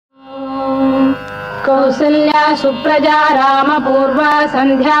कौसल्या सुप्रजा रामपूर्वा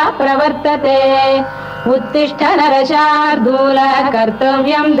सन्ध्या प्रवर्तते उत्तिष्ठ नरशार्दूल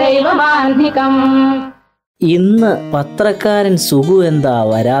कर्तव्यं दैवमान्धिकम्. ഇന്ന് പത്രക്കാരൻ സുഗു എന്താ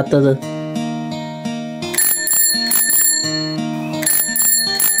വരാത്തത്?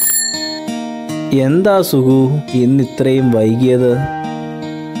 എന്താ സുഗു ഇന്ന് ഇത്രയും വൈകിയത്?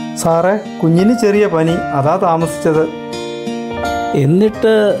 സാറേ, കുഞ്ഞിന് ചെറിയ പനി, അതാ താമസിച്ചത്.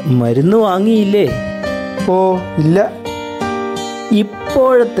 എന്നിട്ട് മരുന്ന് വാങ്ങിയില്ലേ? ഓ ഇല്ല.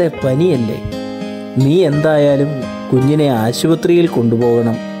 ഇപ്പോഴത്തെ പനിയല്ലേ, നീ എന്തായാലും കുഞ്ഞിനെ ആശുപത്രിയിൽ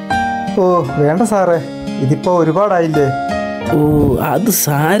കൊണ്ടുപോകണം. ഓ വേണ്ട സാറേ, ഇതിപ്പോ ഒരുപാടായില്ലേ. ഓ അത്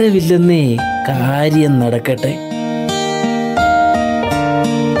സാരമില്ലെന്നേ, കാര്യം നടക്കട്ടെ.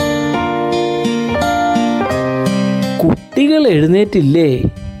 കുട്ടികൾ എഴുന്നേറ്റില്ലേ?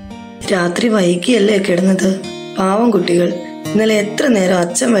 രാത്രി വൈകിയല്ലേ കിടന്നത്? പാവം കുട്ടികൾ. ഇന്നലെ എത്ര നേരം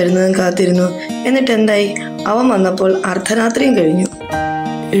അച്ഛൻ വരുന്നതും കാത്തിരുന്നു. എന്നിട്ട് എന്തായി? അവൻ വന്നപ്പോൾ അർദ്ധരാത്രിയും കഴിഞ്ഞു.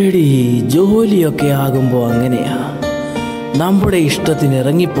 എടീ, ജോലിയൊക്കെ ആകുമ്പോ അങ്ങനെയാ, നമ്മുടെ ഇഷ്ടത്തിന്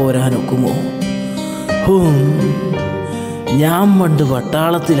ഇറങ്ങിപ്പോരാനൊക്കുമോ? ഞാൻ പണ്ട്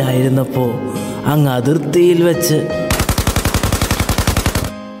പട്ടാളത്തിലായിരുന്നപ്പോ അങ്ങ് അതിർത്തിയിൽ വെച്ച്.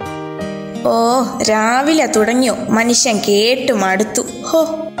 ഓ രാവിലെ തുടങ്ങിയോ? മനുഷ്യൻ കേട്ടു മടുത്തു. ഹോ,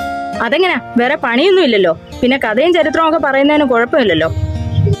 അതെങ്ങനാ? വേറെ പണിയൊന്നും ഇല്ലല്ലോ, പിന്നെ കഥയും ചരിത്രവും ഒക്കെ പറയുന്നതിന് കുഴപ്പമില്ലല്ലോ.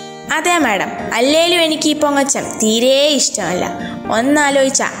 അതെ മാഡം, അല്ലേലും എനിക്ക് ഈ പൊങ്ങച്ചം തീരെ ഇഷ്ടമല്ല.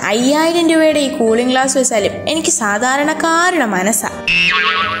 ഒന്നാലോചിച്ച 5000 രൂപയുടെ ഈ കൂളിംഗ് ഗ്ലാസ് വെച്ചാലും എനിക്ക് സാധാരണക്കാരുടെ മനസ്സാ.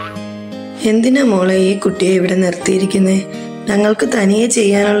 എന്തിനാ മോളെ ഈ കുട്ടിയെ ഇവിടെ നിർത്തിയിരിക്കുന്നേ? ഞങ്ങൾക്ക് തനിയെ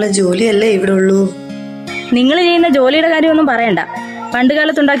ചെയ്യാനുള്ള ജോലിയല്ലേ ഇവിടെ ഉള്ളൂ. നിങ്ങൾ ചെയ്യുന്ന ജോലിയുടെ കാര്യമൊന്നും പറയണ്ട. പണ്ട്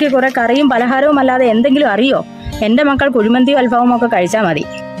കാലത്തുണ്ടാക്കിയ കുറെ കറിയും പലഹാരവും അല്ലാതെ എന്തെങ്കിലും അറിയോ? എന്റെ മക്കൾ കുഴിമന്തിയും അൽഫാമും ഒക്കെ കഴിച്ചാൽ മതി.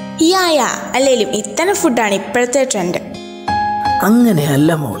 അല്ലേലും ഇത്തരം ഫുഡാണ് ഇപ്പോഴത്തെ ട്രെൻഡ്.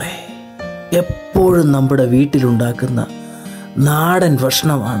 അങ്ങനെയല്ല മോളെ, എപ്പോഴും നമ്മുടെ വീട്ടിലുണ്ടാക്കുന്ന നാടൻ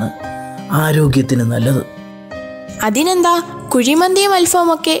ഭക്ഷണമാണ് ആരോഗ്യത്തിന് നല്ലത്. അതിനെന്താ, കുഴിമന്തിയും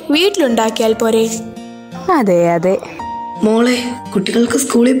അൽഫാമും ഒക്കെ വീട്ടിലുണ്ടാക്കിയാൽ പോരെ? അതെ അതെ. മോളെ, കുട്ടികൾക്ക്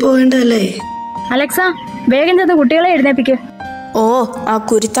സ്കൂളിൽ പോകേണ്ടല്ലേ? അലക്സ, വേഗം ചെന്ന് കുട്ടികളെ എഴുന്നേപ്പിക്ക്. ഓ, ആ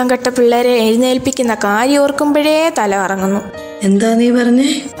കുരുത്തം കെട്ട പിള്ളേരെ എഴുന്നേൽപ്പിക്കുന്ന കാര്യം ഓർക്കുമ്പോഴേ തല കറങ്ങുന്നു. എന്താ നീ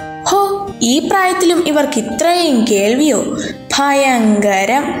പറഞ്ഞേ? ഹോ, ഈ പ്രായത്തിലും ഇവർക്ക് ഇത്രയും കേൾവിയോ?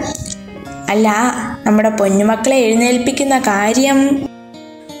 ഭയങ്കരം. അല്ല, നമ്മുടെ പൊന്നുമക്കളെ എഴുന്നേൽപ്പിക്കുന്ന കാര്യം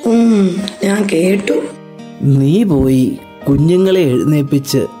ഞാൻ കേട്ടു. നീ പോയി കുഞ്ഞുങ്ങളെ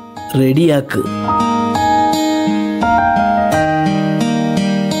എഴുന്നേൽപ്പിച്ച് റെഡിയാക്ക്.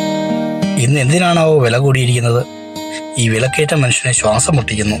 ഇന്ന് എന്തിനാണാവോ വില കൂടിയിരിക്കുന്നത്? ഈ വിലക്കയറ്റ മനുഷ്യനെ ശ്വാസം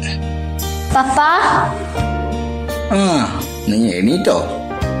മുട്ടിക്കുന്നു. പപ്പാ, നീ എണീറ്റോ?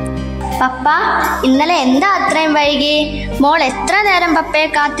 പപ്പ, ഇന്നലെ എന്താ അത്രയും വൈകി? മോൾ എത്ര നേരം പപ്പയെ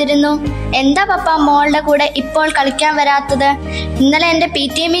കാത്തിരുന്നു. എന്താ പപ്പ മോളുടെ കൂടെ ഇപ്പോൾ കളിക്കാൻ വരാത്തത്? ഇന്നലെ എന്റെ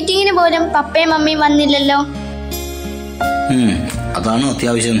PTA മീറ്റിങ്ങിന് പോലും പപ്പയും മമ്മിയും വന്നില്ലല്ലോ. അതാണ്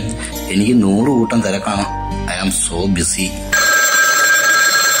അത്യാവശ്യം. എനിക്ക് 100 കൂട്ടം തിരക്കാണ്. I am so busy.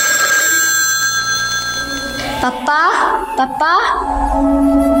 പപ്പാ, പപ്പാ,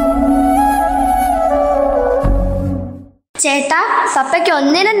 ചേട്ടാ, പപ്പയ്ക്ക്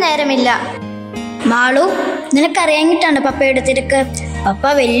ഒന്നിനും നേരമില്ല. മാളു, നിനക്കറിയാഞ്ഞിട്ടാണ് പപ്പയുടെ തിരക്ക്. പപ്പ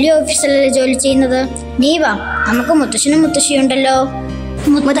വലിയ ഓഫീസിലല്ലേ ജോലി ചെയ്യുന്നത്. നീ വാ, നമുക്ക് മുത്തശ്ശനും മുത്തശ്ശിയുണ്ടല്ലോ.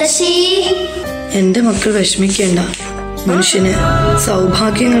 മുത്തശ്ശി. എന്റെ മക്കൾ വിഷമിക്കേണ്ട. മനുഷ്യന്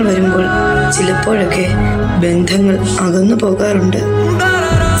സൗഭാഗ്യങ്ങൾ വരുമ്പോൾ ചിലപ്പോഴൊക്കെ ബന്ധങ്ങൾ അകന്നു പോകാറുണ്ട്.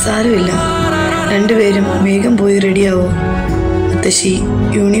 സാരമില്ല, രണ്ടുപേരും വേഗം പോയി റെഡിയാവോ. മുത്തശ്ശി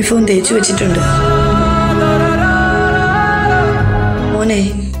യൂണിഫോം തേച്ചു വെച്ചിട്ടുണ്ട്. മോനെ,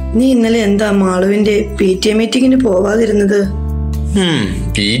 നീ ഇന്നലെ എന്താ മാളുവിന്റെ PTA മീറ്റിങ്ങിന് പോവാതിരുന്നത്?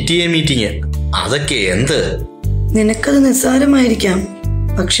 PTA മീറ്റിംഗ് അതൊക്കെ എന്ത്? നിനക്കത് നിസ്സാരമായിരിക്കാം.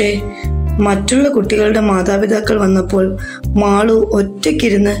 പക്ഷേ മറ്റുള്ള കുട്ടികളുടെ മാതാപിതാക്കൾ വന്നപ്പോൾ മാളു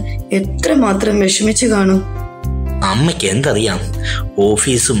ഒറ്റയ്ക്കിരുന്ന് എത്രമാത്രം വിഷമിച്ചു കാണും. അമ്മയ്ക്ക് എന്തറിയാം?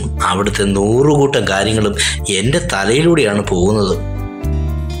 ഓഫീസും അവിടുത്തെ 100 കൂട്ടം കാര്യങ്ങളും എന്റെ തലയിലൂടെയാണ് പോകുന്നത്.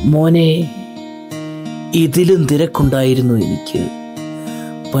 മോനെ, ഇതിലും തിരക്കുണ്ടായിരുന്നു എനിക്ക്.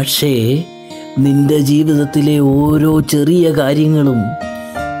 പക്ഷേ നിന്റെ ജീവിതത്തിലെ ഓരോ ചെറിയ കാര്യങ്ങളും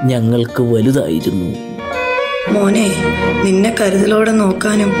ഞങ്ങൾക്ക് വലുതായിരുന്നു. മോനെ, നിന്നെ കരുതലോടെ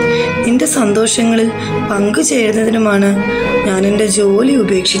നോക്കാനും നിന്റെ സന്തോഷങ്ങളിൽ പങ്കുചേരുന്നതിനുമാണ് ഞാൻ എൻ്റെ ജോലി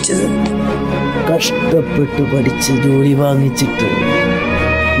ഉപേക്ഷിച്ചത്. കഷ്ടപ്പെട്ട് പഠിച്ച് ജോലി വാങ്ങിച്ചിട്ട്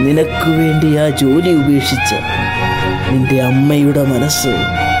നിനക്ക് വേണ്ടി ആ ജോലി ഉപേക്ഷിച്ച നിന്റെ അമ്മയുടെ മനസ്സ്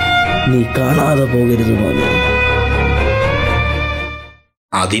നീ കാണാതെ പോകരുത് മോനെ.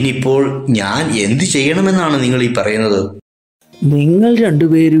 അതിനിപ്പോൾ ഞാൻ എന്ത് ചെയ്യണമെന്നാണ് നിങ്ങൾ ഈ പറയുന്നത്? നിങ്ങൾ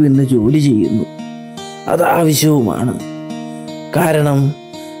രണ്ടുപേരും ഇന്ന് ജോലി ചെയ്യുന്നു. അതാവശ്യവുമാണ്. കാരണം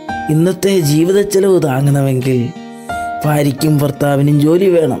ഇന്നത്തെ ജീവിത ചെലവ് താങ്ങണമെങ്കിൽ ഭാര്യയ്ക്കും ഭർത്താവിനും ജോലി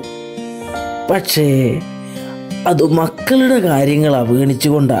വേണം. പക്ഷേ അത് മക്കളുടെ കാര്യങ്ങൾ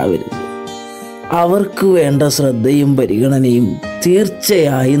അവഗണിച്ചുകൊണ്ടാവരുത്. അവർക്ക് വേണ്ട ശ്രദ്ധയും പരിഗണനയും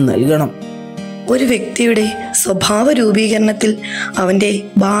തീർച്ചയായും നൽകണം. ഒരു വ്യക്തിയുടെ സ്വഭാവ രൂപീകരണത്തിൽ അവൻ്റെ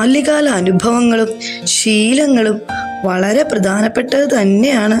ബാല്യകാല അനുഭവങ്ങളും ശീലങ്ങളും വളരെ പ്രധാനപ്പെട്ടത്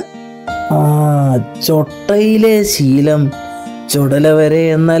തന്നെയാണ്. ചൊട്ടയിലെ ശീലം ചുടല വരെ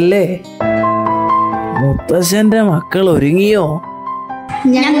എന്നല്ലേ? മുത്തശ്ശന്റെ മക്കൾ ഒരുങ്ങിയോ?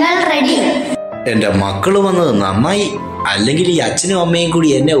 ഞങ്ങൾ റെഡി. എന്റെ മക്കള് വന്നത് നന്നായി. അല്ലെങ്കിൽ ഈ അച്ഛനും അമ്മയും കൂടി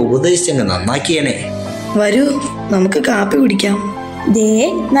എന്നെ ഉപദേശിച്ചങ്ങ് നന്നാക്കിയേനെ. വരൂ, നമുക്ക് കാപ്പി കുടിക്കാം. ദേ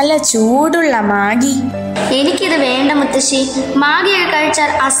നല്ല ചൂടുള്ള മാഗി. എനിക്കിത് വേണ്ട മുത്തശ്ശി. മാഗിയൊക്കെ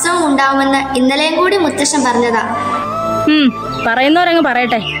കഴിച്ചാൽ അസുഖം ഉണ്ടാവുമെന്ന് ഇന്നലെയും കൂടി മുത്തശ്ശൻ പറഞ്ഞതാ. പറയുന്നവരങ്ങ്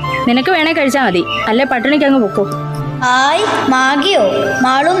പറയട്ടെ. നിനക്ക് വേണേ കഴിച്ചാൽ മതി, അല്ലെ പട്ടിണിക്ക് അങ്ങ് പൊക്കോ. ആയ്, മാഗിയോ?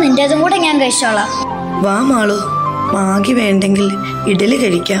 മാളും നിന്റേതും കൂടെ ഞാൻ കഴിച്ചോളാം. വാ മാളു, മാഗി വേണ്ടെങ്കിൽ ഇഡലി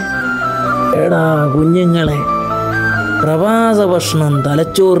കഴിക്കാം. എടാ കുഞ്ഞുങ്ങളെ, പ്രഭാത ഭക്ഷണം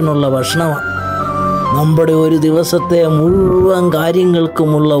തലച്ചോറിനുള്ള ഭക്ഷണമാണ്. നമ്മുടെ ഒരു ദിവസത്തെ മുഴുവൻ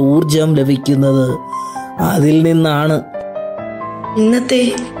കാര്യങ്ങൾക്കുമുള്ള ഊർജം ലഭിക്കുന്നത് അതിൽ നിന്നാണ്. ഇന്നത്തെ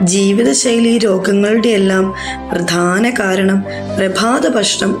ജീവിതശൈലി രോഗങ്ങളുടെ എല്ലാം പ്രധാന കാരണം പ്രഭാത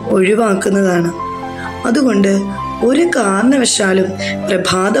ഭക്ഷണം ഒഴിവാക്കുന്നതാണ്. അതുകൊണ്ട് ഒരു കാരണവശാലും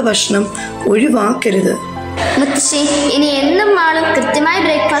പ്രഭാത ഭക്ഷണം ഒഴിവാക്കരുത്. മുത്തശ്ശി, ഇനി എന്നും മാളും കൃത്യമായി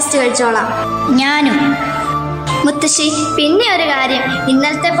ബ്രേക്ക്ഫാസ്റ്റ് കഴിച്ചോളാം. ഞാനും. മുത്തശ്ശി, പിന്നെ ഒരു കാര്യം,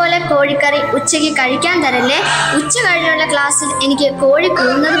 ഇന്നലത്തെ പോലെ കോഴിക്കറി ഉച്ചയ്ക്ക് കഴിക്കാൻ തരല്ലേ. ഉച്ച കഴിഞ്ഞുള്ള ക്ലാസ്സിൽ എനിക്ക് കോഴി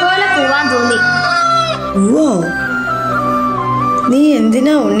കൂവുന്നത് പോലെ കൂവാൻ തോന്നി. ഓ, നീ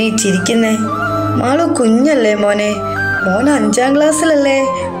എന്തിനാ ഉണ്ണി ചിരിക്കുന്നേ? മാളു കുഞ്ഞല്ലേ മോനെ. മോൻ 5ാം ക്ലാസ്സിലല്ലേ?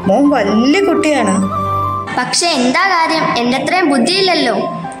 മോൻ വലിയ കുട്ടിയാണ്. പക്ഷെ എന്താ കാര്യം? എന്റെ അത്രയും ബുദ്ധിയില്ലല്ലോ.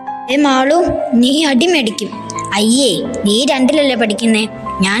 മാളു, നീ അടിമേടിക്കും. അയ്യേ, നീ 2-ലല്ലേ പഠിക്കുന്നേ?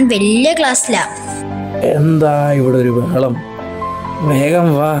 ഞാൻ വലിയ ക്ലാസ്സിലാ. എന്താ ഇവിടെ ഒരു ബഹളം? വേഗം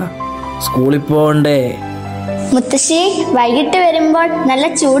വാ, സ്കൂളിൽ പോകണ്ടേ? മുത്തശ്ശി, വൈകിട്ട് വരുമ്പോൾ നല്ല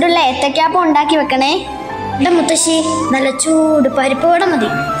ചൂടുള്ള ഏത്തക്കാപ്പം ഉണ്ടാക്കി വെക്കണേ. എന്റെ മുത്തശ്ശി, നല്ല ചൂട് പരിപ്പ് വട മതി.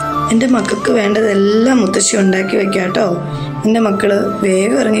 എൻ്റെ മക്കൾക്ക് വേണ്ടതെല്ലാം മുത്തശ്ശി ഉണ്ടാക്കി വെക്കാട്ടോ. എൻ്റെ മക്കള്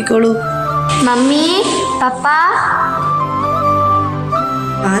വേഗം ഇറങ്ങിക്കോളൂ. മമ്മി, പപ്പ.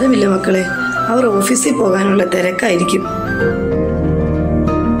 ആരുമില്ല മക്കളെ, അവർ ഓഫീസിൽ പോകാനുള്ള തിരക്കായിരിക്കും.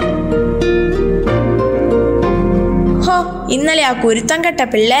 ഹോ, ഇന്നലെ ആ കുരുത്തം കെട്ട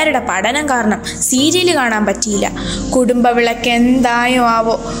പിള്ളേരുടെ പഠനം കാരണം സീരിയല് കാണാൻ പറ്റിയില്ല. കുടുംബ വിളക്ക് എന്തായോ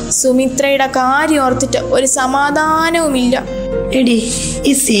ആവോ. സുമിത്രയുടെ കാര്യം ഓർത്തിട്ട് ഒരു സമാധാനവുമില്ല. എടി,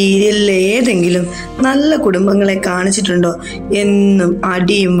 ഈ സീരിയലിൽ ഏതെങ്കിലും നല്ല കുടുംബങ്ങളെ കാണിച്ചിട്ടുണ്ടോ? എന്നും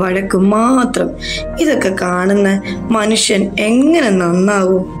അടിയും വഴക്കും മാത്രം. ഇതൊക്കെ കാണുന്ന മനുഷ്യൻ എങ്ങനെ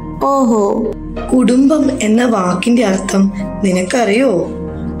നന്നാവും? ഓഹോ, കുടുംബം എന്ന വാക്കിന്റെ അർത്ഥം നിനക്കറിയോ?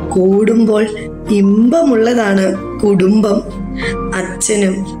 കൂടുമ്പോൾ ഇമ്പമുള്ളതാണ് കുടുംബം.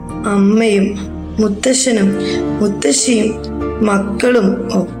 അച്ഛനും അമ്മയും മുത്തശ്ശനും മുത്തശ്ശിയും മക്കളും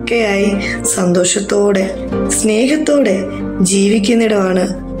ഒക്കെയായി സന്തോഷത്തോടെ സ്നേഹത്തോടെ ജീവിക്കുന്നിടമാണ്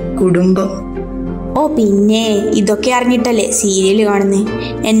കുടുംബം. ഓ പിന്നെ ഇതൊക്കെ അറിഞ്ഞിട്ടല്ലേ സീരിയല് കാണുന്നേ?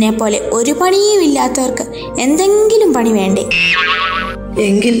 എന്നെ പോലെ ഒരു പണിയും ഇല്ലാത്തവർക്ക് എന്തെങ്കിലും പണി വേണ്ടേ?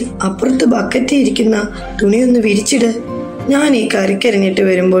 എങ്കിൽ അപ്പുറത്ത് ബക്കറ്റ് ഇരിക്കുന്ന തുണിയൊന്ന് വിരിച്ചിട്. ഞാൻ ഈ കറിക്കരിഞ്ഞിട്ട്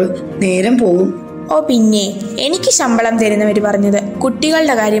വരുമ്പോൾ നേരം പോകും. ഓ പിന്നെ, എനിക്ക് ശമ്പളം തരുന്നവര് പറഞ്ഞത്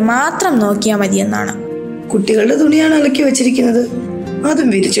കുട്ടികളുടെ കാര്യം മാത്രം നോക്കിയാൽ മതിയെന്നാണ്. കുട്ടികളുടെ തുണിയാണ് അലക്കി വെച്ചിരിക്കുന്നത്, അതും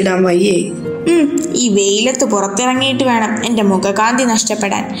വിരിച്ചിടാൻ വയ്യേ? ഈ വെയിലത്ത് പുറത്തിറങ്ങിയിട്ട് വേണം എന്റെ മുഖകാന്തി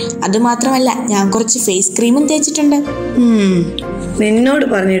നഷ്ടപ്പെടാൻ. അതുമാത്രമല്ല, ഞാൻ കുറച്ച് ഫേസ് ക്രീമും തേച്ചിട്ടുണ്ട്. നിന്നോട്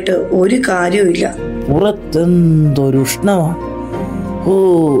പറഞ്ഞിട്ട് ഒരു കാര്യവുമില്ല. പുറത്തെന്തൊരു ഉഷ്ണമാ. ഓ,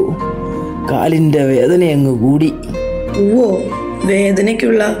 കാലിന്റെ വേദന അങ്ങ് കൂടി. ഓ,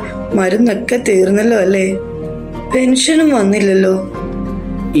 വേദനയ്ക്കുള്ള മരുന്നൊക്കെ തീർന്നല്ലോ അല്ലേ? പെൻഷനും വന്നില്ലല്ലോ.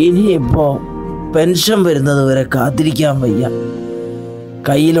 ഇനിയിപ്പോ പെൻഷൻ വരുന്നത് വരെ കാത്തിരിക്കാൻ വയ്യ.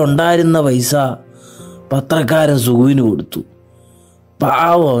 കയ്യിലുണ്ടായിരുന്ന പൈസ പത്രക്കാരൻ സുഖുവിന് കൊടുത്തു.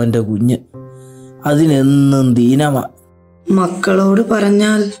 പാവം അവൻ്റെ കുഞ്ഞ്, അതിനെന്നും ദീനമാ. മക്കളോട്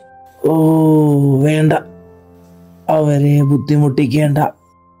പറഞ്ഞാൽ? ഓ വേണ്ട, അവരെ ബുദ്ധിമുട്ടിക്കേണ്ട.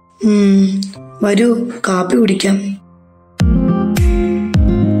 വരൂ, കാപ്പി കുടിക്കാം.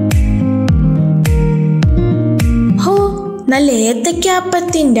 ഹോ, നല്ല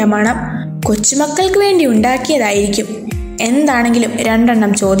ഏത്തക്കാപ്പത്തിന്റെ മണം. കൊച്ചുമക്കൾക്ക് വേണ്ടി ഉണ്ടാക്കിയതായിരിക്കും. എന്താണെങ്കിലും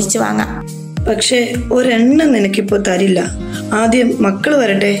 2 ചോദിച്ചു വാങ്ങാം. പക്ഷെ ഒരെണ്ണം നിനക്കിപ്പോ തരില്ല. ആദ്യം മക്കൾ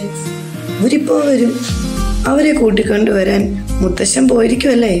വരട്ടെ. അവരിപ്പോ വരും. അവരെ കൂട്ടിക്കൊണ്ടുവരാൻ മുത്തശ്ശൻ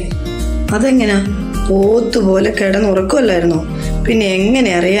പോയിരിക്കുമല്ലേ? അതെങ്ങനാ? പോത്തുപോലെ കിടന്നുറക്കമല്ലായിരുന്നോ? പിന്നെ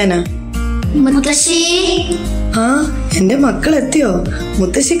എങ്ങനെ അറിയാനാ? മുത്തശ്ശി, ആ, എന്റെ മക്കൾ എത്തിയോ?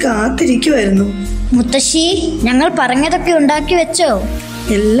 മുത്തശ്ശി കാത്തിരിക്കുമായിരുന്നു. മുത്തശ്ശി, ഞങ്ങൾ പറഞ്ഞതൊക്കെ ഉണ്ടാക്കി വെച്ചോ?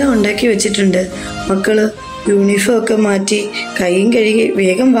 എല്ലാം ഉണ്ടാക്കി വെച്ചിട്ടുണ്ട്. മക്കള് യൂണിഫോം ഒക്കെ മാറ്റി കൈയും കഴുകി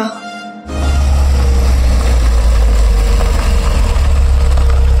വേഗം വാ.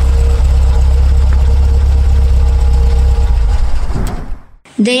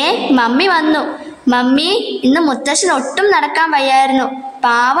 ദേ മമ്മി വന്നു. മമ്മി, ഇന്ന് മുത്തശ്ശൻ ഒട്ടും നടക്കാൻ വയ്യായിരുന്നു.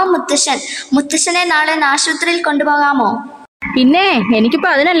 പാവം മുത്തശ്ശൻ. മുത്തശ്ശനെ നാളെ ആശുപത്രിയിൽ കൊണ്ടുപോകാമോ? പിന്നെ എനിക്കിപ്പോ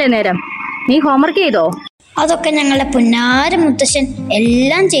അതിനല്ലേ നേരം. നീ ഹോംവർക്ക് ചെയ്തോ? അതൊക്കെ ഞങ്ങളുടെ പുന്നാര മുത്തശ്ശൻ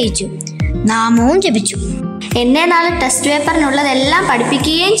എല്ലാം ചെയ്യിച്ചു, നാമവും ജപിച്ചു. എന്നെ നാളെ ടെസ്റ്റ് പേപ്പറിനുള്ളതെല്ലാം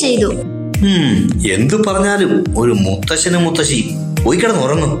പഠിപ്പിക്കുകയും ചെയ്തു. എന്തു പറഞ്ഞാലും ഒരു മുത്തശ്ശനും മുത്തശ്ശി. പോയി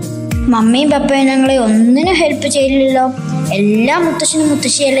കിടന്നുറങ്ങും. മമ്മിയും പപ്പയും ഞങ്ങളെ ഒന്നിനും ഹെൽപ്പ് ചെയ്യില്ലല്ലോ. എല്ലാം മുത്തശ്ശനും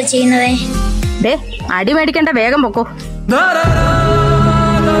മുത്തശ്ശിയല്ലേ ചെയ്യുന്നതേ. ദേ അടി മേടിക്കണ്ട, വേഗം പൊക്കോ.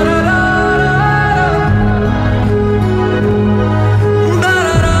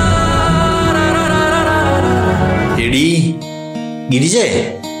 എടീ ഗിരിജേ,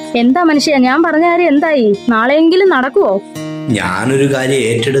 എന്താ മനുഷ്യ, ഞാൻ പറഞ്ഞ കാര്യം എന്തായി? നാളെയെങ്കിലും നടക്കുവോ? ഞാനൊരു കാര്യം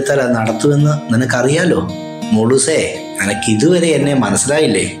ഏറ്റെടുത്താൽ അത് നടത്തുമെന്ന് നിനക്കറിയാലോ. മുളുസേ, നിനക്ക് ഇതുവരെ എന്നെ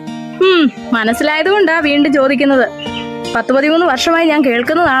മനസ്സിലായില്ലേ? മനസ്സിലായത് കൊണ്ടാ വീണ്ടും ചോദിക്കുന്നത്. 10-13 വർഷമായി ഞാൻ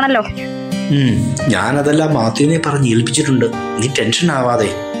കേൾക്കുന്നതാണല്ലോ. ഞാനതെല്ലാം മാത്യുവിനെ പറഞ്ഞ് ഏൽപ്പിച്ചിട്ടുണ്ട്. നീ ടെൻഷൻ ആവാതെ.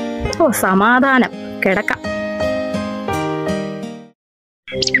 ഓ, സമാധാനം. കിടക്കാം.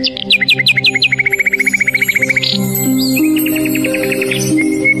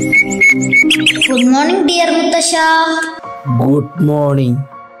 ഗുഡ് മോർണിംഗ് ഡിയർ മുത്തശ്ശ. Good morning.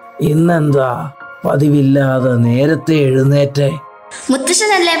 ഇന്നെന്താ പതിവില്ലാതെ നേരത്തെ എഴുന്നേറ്റേ?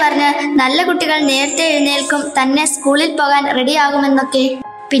 മുത്തശ്ശനല്ലേ പറഞ്ഞ് നല്ല കുട്ടികൾ നേരത്തെ എഴുന്നേൽക്കും, തന്നെ സ്കൂളിൽ പോകാൻ റെഡിയാകുമെന്നൊക്കെ.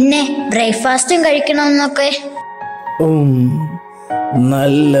 പിന്നെ ബ്രേക്ക്ഫാസ്റ്റും കഴിക്കണമെന്നൊക്കെ.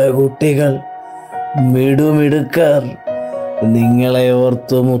 നല്ല കുട്ടികൾ, മിടുമിടുക്കർ. നിങ്ങളെ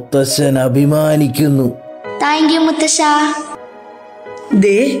ഓർത്ത് മുത്തശ്ശൻ അഭിമാനിക്കുന്നു. താങ്ക് യു മുത്തശ്ശ.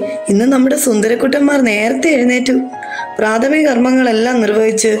 ദേ, ഇന്ന് നമ്മുടെ സുന്ദരക്കുട്ടന്മാർ നേരത്തെ എഴുന്നേറ്റു. പ്രാഥമിക കർമ്മങ്ങളെല്ലാം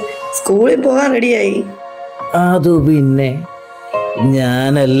നിർവഹിച്ച് സ്കൂളിൽ പോകാൻ റെഡിയായി. അതു പിന്നെ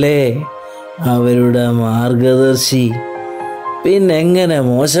ഞാനല്ലേ അവരുടെ മാർഗദർശി. പിന്നെങ്ങനെ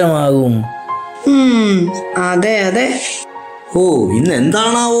മോശമാകും? അതെ അതെ. ഓ, ഇന്ന്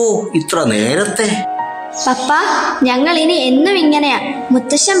എന്താണാവോ ഇത്ര നേരത്തെ? പപ്പ, ഞങ്ങൾ ഇനി എന്നും ഇങ്ങനെയാ.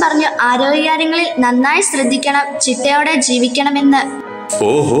 മുത്തശ്ശൻ പറഞ്ഞു ആരോഗ്യകാര്യങ്ങളിൽ നന്നായി ശ്രദ്ധിക്കണം, ചിട്ടയോടെ ജീവിക്കണമെന്ന്.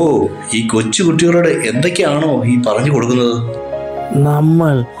 ഓഹോ, ഈ കൊച്ചു കുട്ടികളോട് എന്തൊക്കെയാണോ ഈ പറഞ്ഞു കൊടുക്കുന്നത്?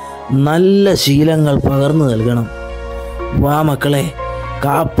 നമ്മൾ നല്ല ശീലങ്ങൾ പകർന്നു നൽകണം. വാ മക്കളെ,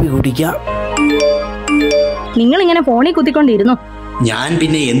 കാപ്പി കുടിക്കാം. നിങ്ങൾ ഇങ്ങനെ ഫോണിൽ കുത്തിക്കൊണ്ടിരുന്നു. ഞാൻ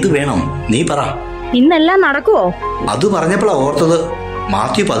പിന്നെ എന്തു വേണം, നീ പറ. ഇന്നെല്ലാം നടക്കുവോ? അത് പറഞ്ഞപ്പോഴാ ഓർത്തത്.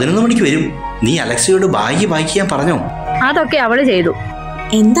 മാത്യു 11 മണിക്ക് വരും. നീ അലക്സയോട് ബാഗ് വായിക്കാൻ പറഞ്ഞോ? അതൊക്കെ അവള് ചെയ്തു.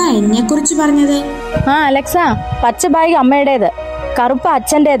 എന്താ എന്നെ കുറിച്ച് പറഞ്ഞത്? അലക്സ, പച്ച ബാഗ് അമ്മയുടേത്, കറുപ്പ്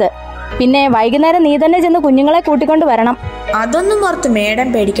അച്ഛൻ്റേത്. പിന്നെ വൈകുന്നേരം നീ തന്നെ ചെന്ന് കുഞ്ഞുങ്ങളെ കൂട്ടിക്കൊണ്ട് വരണം. അതൊന്നും ഓർത്ത് മേഡം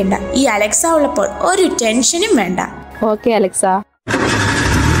പേടിക്കണ്ട. ഈ അലക്സ ഉള്ളപ്പോൾ ഒരു ടെൻഷനും വേണ്ട. Okay Alexa.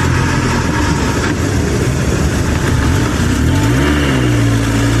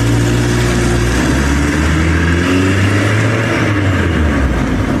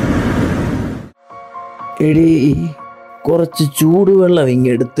 എടീ, കുറച്ച് ചൂടുവെള്ളം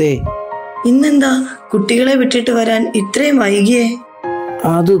ഇങ്ങെടുത്തേ. ഇന്നെന്താ കുട്ടികളെ വിട്ടിട്ട് വരാൻ ഇത്രയും വൈകിയേ?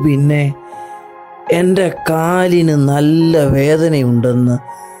 അതു പിന്നെ എൻ്റെ കാലിന് നല്ല വേദനയുണ്ടെന്ന്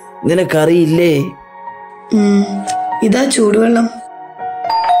നിനക്കറിയില്ലേ? ഇതാ ചൂടുവെള്ളം.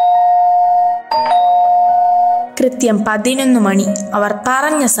 കൃത്യം 11 മണി. അവർ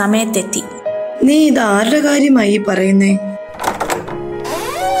പറഞ്ഞ സമയത്തെത്തി. നീ ഇതാരുടെ കാര്യമായി പറയുന്നേ?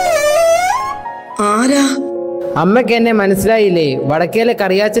 ആരാ? അമ്മയ്ക്ക് എന്നെ മനസ്സിലായില്ലേ? വടക്കേലെ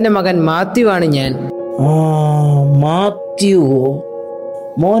കറിയാച്ചന്റെ മകൻ മാത്യു ആണ് ഞാൻ. മാത്യുവോ?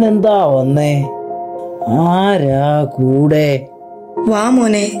 മോൻ എന്താ വന്നേ? ആരാ കൂടെ? വാ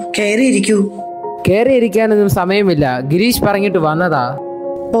മോനെ, കയറിയിരിക്കൂ. കയറിയിരിക്കാനൊന്നും സമയമില്ല, ഗിരീഷ് പറഞ്ഞിട്ട് വന്നതാ.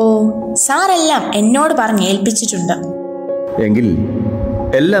 ഓ, സാറെല്ലാം എന്നോട് പറഞ്ഞ് ഏൽപ്പിച്ചിട്ടുണ്ട്. എങ്കിൽ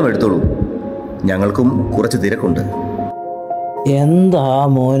എല്ലാം എടുത്തോളൂ, ഞങ്ങൾക്കും കുറച്ച് തിരക്കുണ്ട്. എന്താ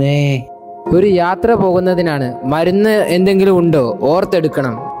മോനെ? ഒരു യാത്ര പോകുന്നതിനാണ്. മരുന്ന് എന്തെങ്കിലും ഉണ്ടോ?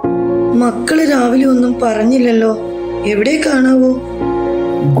 ഓർത്തെടുക്കണം. മക്കള് രാവിലെ ഒന്നും പറഞ്ഞില്ലല്ലോ. എവിടെ കാണാവോ?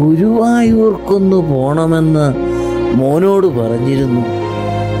 ഗുരുവായൂർക്കൊന്നു പോണമെന്ന് മോനോട് പറഞ്ഞിരുന്നു.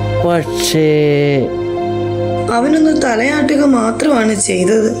 പക്ഷേ അവനൊന്ന് തലയാട്ടുക മാത്രമാണ്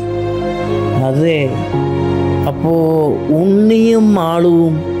ചെയ്തത്. അതെ. അപ്പോ ഉണ്ണിയും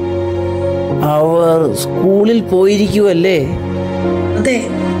മാളുവും അവർ സ്കൂളിൽ പോയിരിക്കുവല്ലേ? അതെ,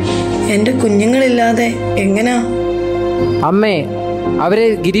 എന്റെ കുഞ്ഞുങ്ങളില്ലാതെ എങ്ങനാ? അമ്മേ, അവരെ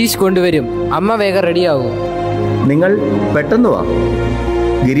ഗിരീഷ് കൊണ്ടുവരും. അമ്മ വേഗം റെഡിയാവും. നിങ്ങൾ പെട്ടെന്ന് വാ,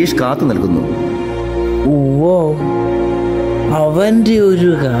 ഗിരീഷ് കാത്തു നിൽക്കുന്നു. ഓ, അവന്റെ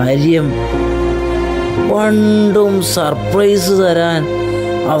ഒരു കാര്യം. പണ്ടും സർപ്രൈസ് തരാൻ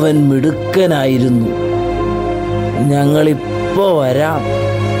അവൻ മിടുക്കനായിരുന്നു. ഞങ്ങളിപ്പോ വരാം.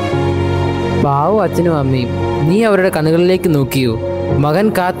 പാവം അച്ഛനും അമ്മയും. നീ അവരുടെ കണ്ണുകളിലേക്ക് നോക്കിയോ? മകൻ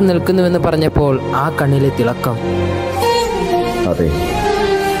കാത്തു നിൽക്കുന്നുവെന്ന് പറഞ്ഞപ്പോൾ ആ കണ്ണിലെ തിളക്കം. അതെ,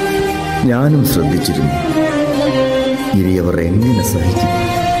 ഞാനും ശ്രദ്ധിച്ചിരുന്നു. ഇനി അവർ എങ്ങനെ സഹിക്കും?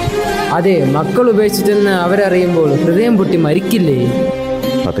 അതെ, മക്കൾ ഉപേക്ഷിച്ചെന്ന് അവരറിയുമ്പോൾ ഹൃദയം പൊട്ടി മരിക്കില്ലേ?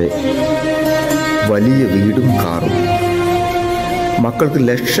 അതെ, വലിയ വീടും കാറും, മക്കൾക്ക്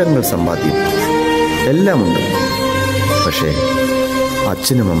ലക്ഷങ്ങൾ സമ്പാദ്യം, എല്ലാമുണ്ട്. പക്ഷേ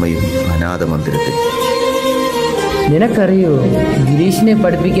അച്ഛനും അമ്മയും അനാഥ മന്ദിരത്തിൽ. നിനക്കറിയോ, ഗിരീഷിനെ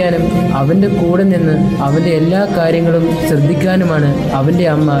പഠിപ്പിക്കാനും അവൻ്റെ കൂടെ നിന്ന് അവൻ്റെ എല്ലാ കാര്യങ്ങളും ശ്രദ്ധിക്കാനുമാണ് അവൻ്റെ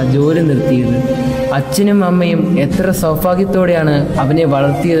അമ്മ ജോലി നിർത്തിയത്. അച്ഛനും അമ്മയും എത്ര സൗഭാഗ്യത്തോടെയാണ് അവനെ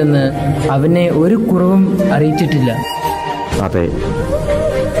വളർത്തിയതെന്ന് അവനെ ഒരു കുറവും അറിയിച്ചിട്ടില്ല. അതെ,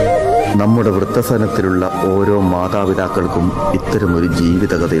 നമ്മുടെ വൃദ്ധസദനത്തിലുള്ള ഓരോ മാതാപിതാക്കൾക്കും ഇത്തരമൊരു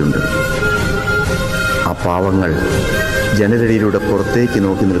ജീവിതകഥയുണ്ട്. ആ പാവങ്ങൾ ജനലടിയിലൂടെ പുറത്തേക്ക്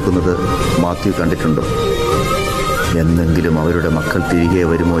നോക്കി നിൽക്കുന്നത് മാത്യു കണ്ടിട്ടുണ്ടോ? എന്നെങ്കിലും അവരുടെ മക്കൾ തിരികെ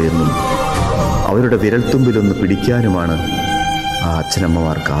വരുമോ എന്നും അവരുടെ വിരൽത്തുമ്പിലൊന്ന് പിടിക്കാനുമാണ് ആ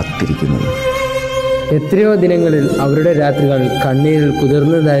അച്ഛനമ്മമാർ കാത്തിരിക്കുന്നത്. എത്രയോ ദിനങ്ങളിൽ അവരുടെ രാത്രികൾ കണ്ണീരിൽ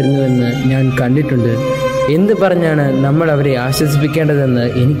കുതിർന്നതായിരുന്നുവെന്ന് ഞാൻ കണ്ടിട്ടുണ്ട്. എന്ത് പറഞ്ഞാണ് നമ്മൾ അവരെ ആശ്വസിപ്പിക്കേണ്ടതെന്ന്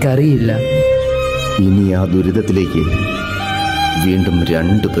എനിക്കറിയില്ല. ഇനി ആ ദുരിതത്തിലേക്ക് വീണ്ടും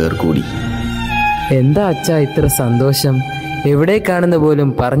 2 പേർ കൂടി. എന്താ അച്ഛാ ഇത്ര സന്തോഷം? എവിടേക്കാണെന്ന് പോലും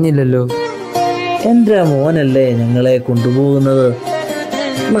പറഞ്ഞില്ലല്ലോ. എൻ്റെ മോനല്ലേ ഞങ്ങളെ കൊണ്ടുപോകുന്നത്.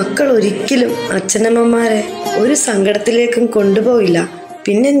 മക്കൾ ഒരിക്കലും അച്ഛനമ്മമാരെ ഒരു സങ്കടത്തിലേക്കും കൊണ്ടുപോയില്ല.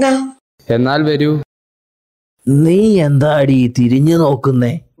 പിന്നെന്താ? എന്നാൽ വരൂ. നീ എന്താടി തിരിഞ്ഞു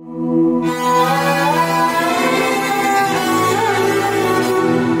നോക്കുന്നേ?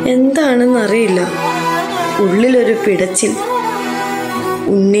 എന്താണെന്നറിയില്ല, ഉള്ളിലൊരു പിടച്ചിൽ.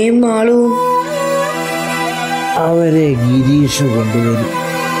 ഉണ്ണിയും മാളുവും. അവരെ ഗിരീഷ് കൊണ്ടുവരും.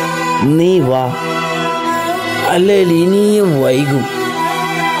 നീ വാ, അല്ലെങ്കിൽ ഇനിയും വൈകും.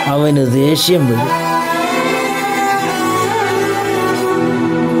 അവന് ദേഷ്യം വരും.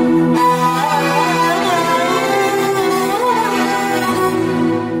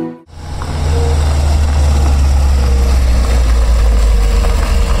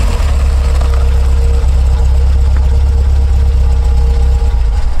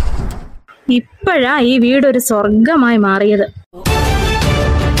 ഇപ്പോഴാ ഈ വീടൊരു സ്വർഗമായി മാറിയത്.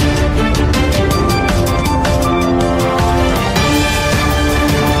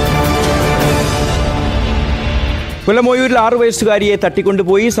 പുലമോയൂരിൽ 6 വയസ്സുകാരിയെ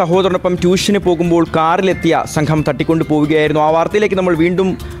തട്ടിക്കൊണ്ടുപോയി. സഹോദരനൊപ്പം ട്യൂഷന് പോകുമ്പോൾ കാറിലെത്തിയ സംഘം തട്ടിക്കൊണ്ടു പോവുകയായിരുന്നു. ആ വാർത്തയിലേക്ക് നമ്മൾ വീണ്ടും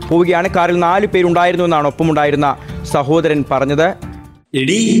പോവുകയാണ്. കാറിൽ 4 പേരുണ്ടായിരുന്നു എന്നാണ് ഒപ്പമുണ്ടായിരുന്ന സഹോദരൻ പറഞ്ഞത്.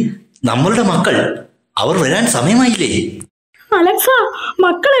 എടീ, നമ്മളുടെ മക്കൾ അവർ വരാൻ സമയമായില്ലേ? അലക്സ,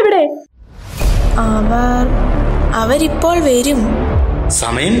 മക്കൾ എവിടെ? അവരിപ്പോൾ വരും.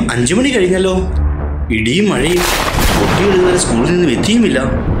 സമയം 5 മണി കഴിഞ്ഞല്ലോ. ഇടിയും മഴയും, കുട്ടികൾ ഇതുവരെ സ്കൂളിൽ നിന്നും എത്തിയുമില്ല.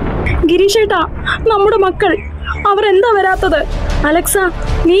 ഗിരീഷേട്ടാ, നമ്മുടെ മക്കൾ, അവർ എന്താ വരാത്തത്? അലക്സ,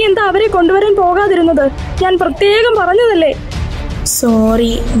 നീ എന്താ അവരെ കൊണ്ടുവരാൻ പോകാതിരുന്നത്? ഞാൻ പ്രത്യേകം പറഞ്ഞതല്ലേ.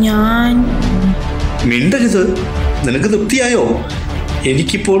 സോറി, ഞാൻ മിണ്ടരുത്. നിനക്ക് തൃപ്തിയായോ?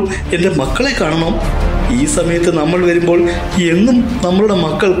 എനിക്കിപ്പോൾ എൻ്റെ മക്കളെ കാണണം. ഈ സമയത്ത് നമ്മൾ വരുമ്പോൾ എന്നും നമ്മളുടെ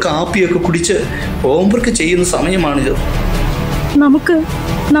മക്കൾ കാപ്പിയൊക്കെ കുടിച്ച് ഹോംവർക്ക് ചെയ്യുന്ന സമയമാണിത്.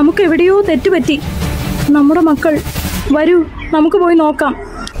 നമുക്ക് എവിടെയോ തെറ്റുപറ്റി. നമ്മുടെ മക്കൾ വരൂ, നമുക്ക് പോയി നോക്കാം.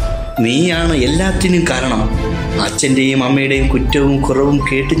 നീയാണ് എല്ലാത്തിനും കാരണം. അച്ഛൻ്റെയും അമ്മയുടെയും കുറ്റവും കുറവും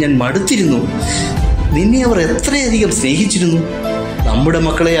കേട്ട് ഞാൻ മടുത്തിരുന്നു. നിന്നെ അവർ എത്രയധികം സ്നേഹിച്ചിരുന്നു. നമ്മുടെ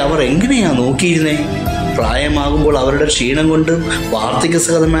മക്കളെ അവർ എങ്ങനെയാ നോക്കിയിരുന്നേ? പ്രായമാകുമ്പോൾ അവരുടെ ക്ഷീണം കൊണ്ടും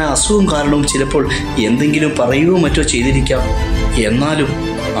വാർദ്ധക്യസഹജമായ അസുഖം കാരണവും ചിലപ്പോൾ എന്തെങ്കിലും പറയുകയോ മറ്റോ ചെയ്തിരിക്കാം. എന്നാലും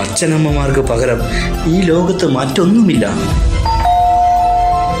അച്ഛനമ്മമാർക്ക് പകരം ഈ ലോകത്ത് മറ്റൊന്നുമില്ല.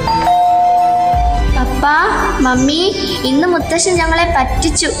 പപ്പാ, മമ്മി, ഇന്ന് മുത്തശ്ശൻ ഞങ്ങളെ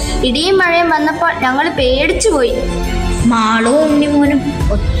പറ്റിച്ചു. ഇടിയും മഴയും വന്നപ്പോൾ ഞങ്ങൾ പേടിച്ചു പോയി. മാളും ഉണ്ണിമോനും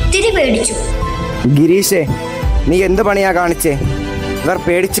ഒത്തിരി പേടിച്ചു. ഗിരീഷേ, നീ എന്ത് പണിയാ കാണിച്ചേ? ഇവർ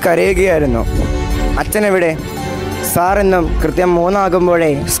പേടിച്ച് കരയുകയായിരുന്നു. അച്ഛനെവിടെ? സാർ എന്നും കൃത്യം 3 ആകുമ്പോഴേ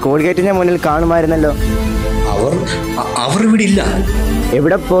സ്കൂൾ ഗേറ്റിന്റെ മുന്നിൽ കാണുമായിരുന്നല്ലോ. അവർ ഇവിടെ ഇല്ല.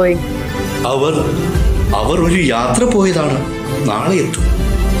 എവിടെ പോയി? അവർ ഒരു യാത്ര പോയതാണ്. നാളെ എത്തും.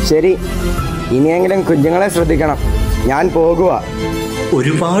 ശരി, ഇനിയെങ്കിലും കുഞ്ഞുങ്ങളെ ശ്രദ്ധിക്കണം. ഞാൻ പോകുക.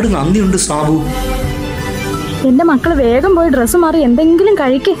 ഒരുപാട് നന്ദിയുണ്ട് സാബു. എന്റെ മക്കൾ വേഗം പോയി ഡ്രസ്സ് മാറി എന്തെങ്കിലും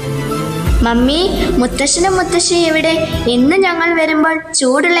കഴിക്കേ. മമ്മി, മുത്തശ്ശനും മുത്തശ്ശിയും ഇവിടെ ഇന്ന് ഞങ്ങൾ വരുമ്പോൾ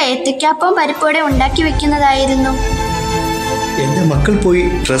ചൂടുള്ള ഏത്തക്കാപ്പവും പരിപ്പോടെ ഉണ്ടാക്കി വെക്കുന്നതായിരുന്നു. എന്റെ മക്കൾ പോയി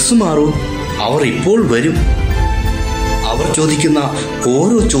ഡ്രസ്സ് മാറൂ. അവർ ഇപ്പോൾ വരും. അവർ ചോദിക്കുന്ന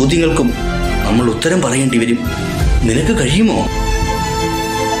ഓരോ ചോദ്യങ്ങൾക്കും നമ്മൾ ഉത്തരം പറയേണ്ടി വരും. നിനക്ക് കഴിയുമോ?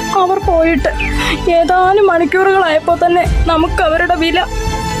 അവർ പോയിട്ട് ഏതാനും മണിക്കൂറുകളായപ്പോ തന്നെ നമുക്ക് അവരുടെ വില.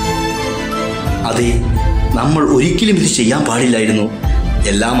 അതെ, നമ്മൾ ഒരിക്കലും ഇത് ചെയ്യാൻ പാടില്ലായിരുന്നു.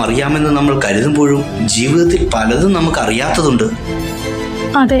 എല്ലാം അറിയാമെന്ന് നമ്മൾ കരുതുമ്പോഴും ജീവിതത്തിൽ പലതും നമുക്ക് അറിയാത്തതുണ്ട്.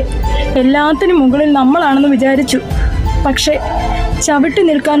 അതെ, എല്ലാത്തിനും മുകളിൽ നമ്മളാണെന്ന് വിചാരിച്ചു. പക്ഷെ ചവിട്ടി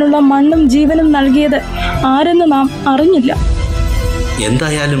നിൽക്കാനുള്ള മണ്ണും ജീവനും നൽകിയത് ആരെന്ന് നാം അറിഞ്ഞില്ല.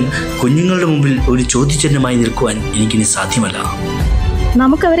 എന്തായാലും കുഞ്ഞുങ്ങളുടെ മുമ്പിൽ ഒരു ചോദ്യചിഹ്നമായി നിൽക്കുവാൻ എനിക്കിനി സാധ്യമല്ല.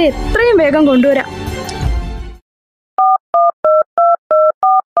 നമുക്കവരെ എത്രയും വേഗം കൊണ്ടുവരാം.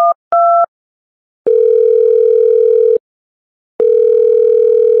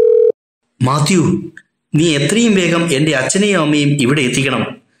 മാത്യു, നീ എത്രയും വേഗം എൻ്റെ അച്ഛനെയും അമ്മയും ഇവിടെ എത്തിക്കണം.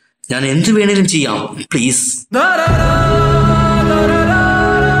 ഞാൻ എന്തു വേണേലും ചെയ്യാം, പ്ലീസ്.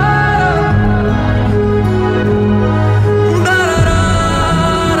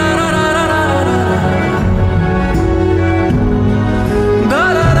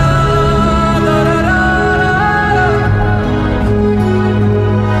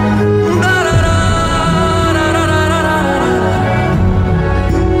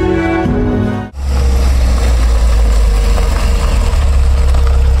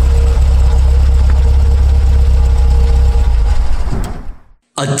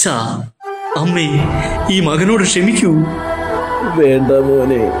 അച്ഛാ, അമ്മേ, ഈ മകനോട് ക്ഷമിക്കൂ. വേണ്ട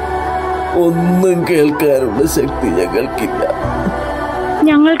മോനെ, ഒന്നും കേൾക്കാനുള്ള ശക്തി ഞങ്ങൾക്കില്ല.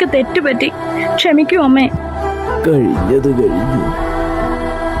 ഞങ്ങൾക്ക് തെറ്റുപറ്റി, ക്ഷമിക്കൂ അമ്മേ. കഴിഞ്ഞത് കഴിഞ്ഞു.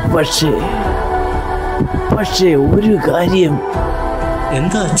 പക്ഷേ ഒരു കാര്യം.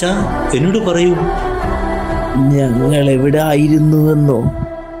 എന്താ അച്ഛാ? എന്നോട് പറയൂ. ഞങ്ങൾ എവിടെ ആയിരുന്നുവെന്നോ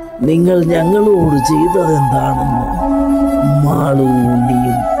നിങ്ങൾ ഞങ്ങളോട് ചെയ്തതെന്താണെന്നോ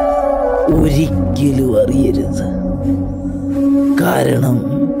മാളൂണ്ടിയും ഒരിക്കലും അറിയരുത്. കാരണം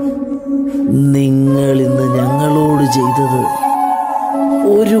നിങ്ങൾ ഇന്ന് ഞങ്ങളോട് ചെയ്തത്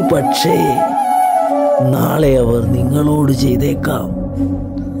ഒരു പക്ഷേ നാളെ അവർ നിങ്ങളോട് ചെയ്തേക്കാം.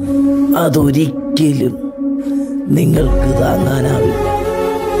 അതൊരിക്കലും നിങ്ങൾക്ക് താങ്ങാനാവില്ല.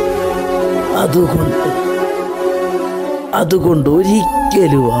 അതുകൊണ്ട്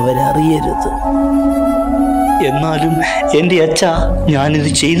ഒരിക്കലും അവരറിയരുത്. എന്നാലും എൻ്റെ അച്ഛ, ഞാനിത്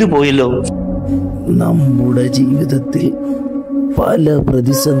ചെയ്തു പോയല്ലോ. നമ്മുടെ ജീവിതത്തിൽ പല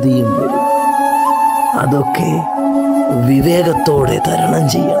പ്രതിസന്ധിയും വരും. അതൊക്കെ വിവേകത്തോടെ തരണം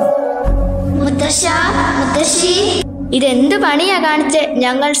ചെയ്യണം. മുത്തശ്ശി, ഇതെന്ത് പണിയാ കാണിച്ച്?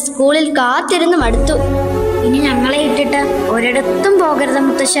 ഞങ്ങൾ സ്കൂളിൽ കാത്തിരുന്ന് മടുത്തു. ഇനി ഞങ്ങളെ ഇട്ടിട്ട് ഒരിടത്തും പോകരുത്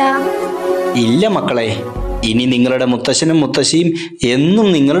മുത്തശ്ശ. ഇല്ല മക്കളെ, ഇനി നിങ്ങളുടെ മുത്തശ്ശനും മുത്തശ്ശിയും എന്നും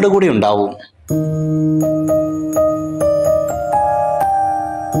നിങ്ങളുടെ കൂടെ ഉണ്ടാവും.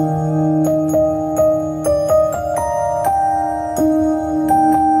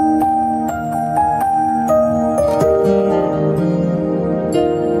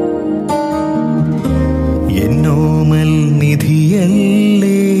 എന്നോമൽ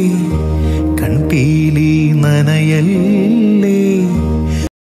നിധിയല്ലേ, കൺപീലി നനയല്ലേ,